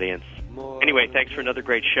new audience. Anyway, thanks for another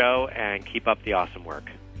great show, and keep up the awesome work.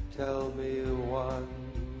 Tell me one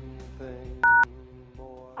thing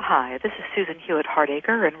more. Hi, this is Susan Hewitt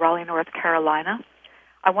Hardacre in Raleigh, North Carolina.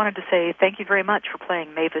 I wanted to say thank you very much for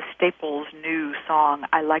playing Mavis Staples' new song,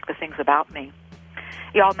 I Like the Things About Me.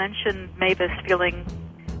 Y'all mentioned Mavis feeling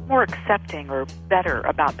more accepting or better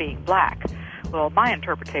about being black. Well, my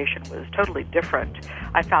interpretation was totally different.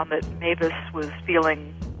 I found that Mavis was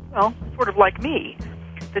feeling, well, sort of like me,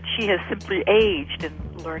 that she has simply aged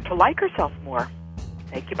and learned to like herself more.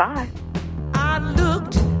 Thank you, bye. I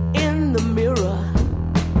looked in the mirror.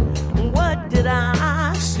 What did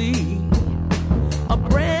I see? A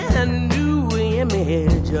brand new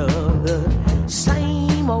image of the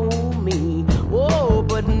same old me. Oh,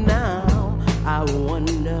 but now I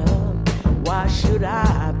wonder, why should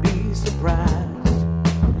I be surprised?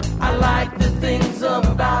 I like the things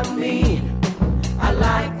about me. I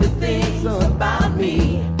like the things about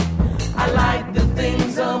me. I like the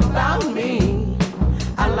things about me.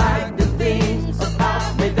 I like the things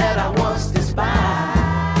about me that I once despised.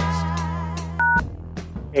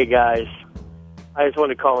 Hey guys, I just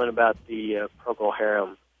wanted to call in about the Procol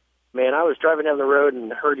Harum. Man, I was driving down the road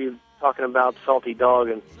and heard you talking about Salty Dog,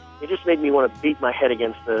 and it just made me want to beat my head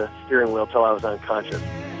against the steering wheel till I was unconscious.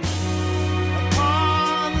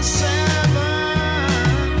 On the 7th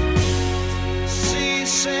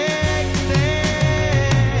seasick day,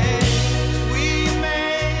 we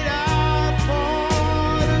made our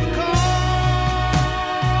port of call.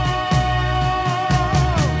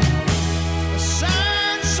 The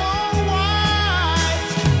sand so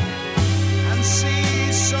white and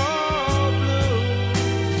sea so blue,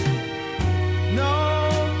 no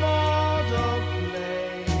mortal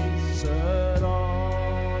place at all.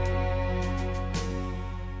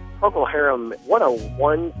 Procol Harum, what a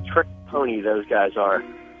one-trick pony those guys are.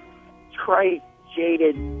 Trite,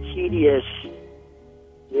 jaded, tedious,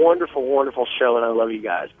 wonderful, wonderful show, and I love you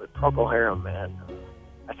guys. But Procol Harum, man,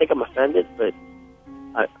 I think I'm offended, but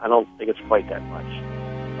I don't think it's quite that much.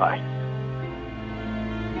 Bye.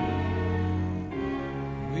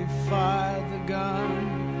 We fired the gun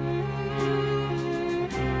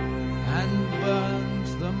and burned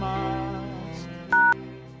the mast.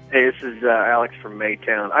 Hey, this is Alex from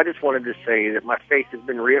Maytown. I just wanted to say that my faith has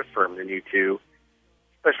been reaffirmed in you two,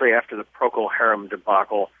 especially after the Procol Harum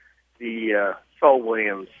debacle, the Saul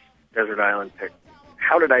Williams Desert Island pick.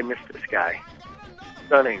 How did I miss this guy?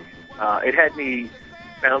 Stunning. It had me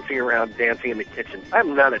bouncing around, dancing in the kitchen.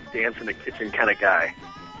 I'm not a dance in the kitchen kind of guy,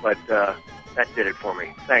 but that did it for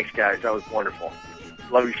me. Thanks, guys. That was wonderful.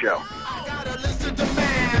 Love your show. I got a list of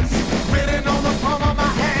demands written on the palm of my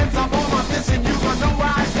hands. I'm on my list and you gonna know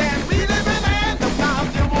where I stand. We live in the land of now.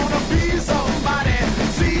 You wanna be somebody,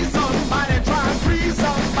 see somebody.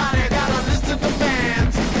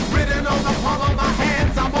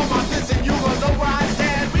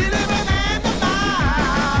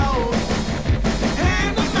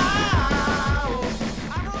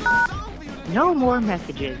 no more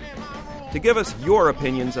messages. To give us your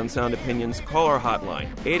opinions on Sound Opinions, call our hotline,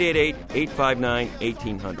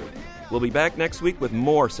 888-859-1800. We'll be back next week with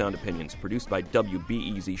more Sound Opinions, produced by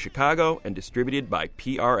WBEZ Chicago and distributed by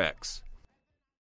PRX.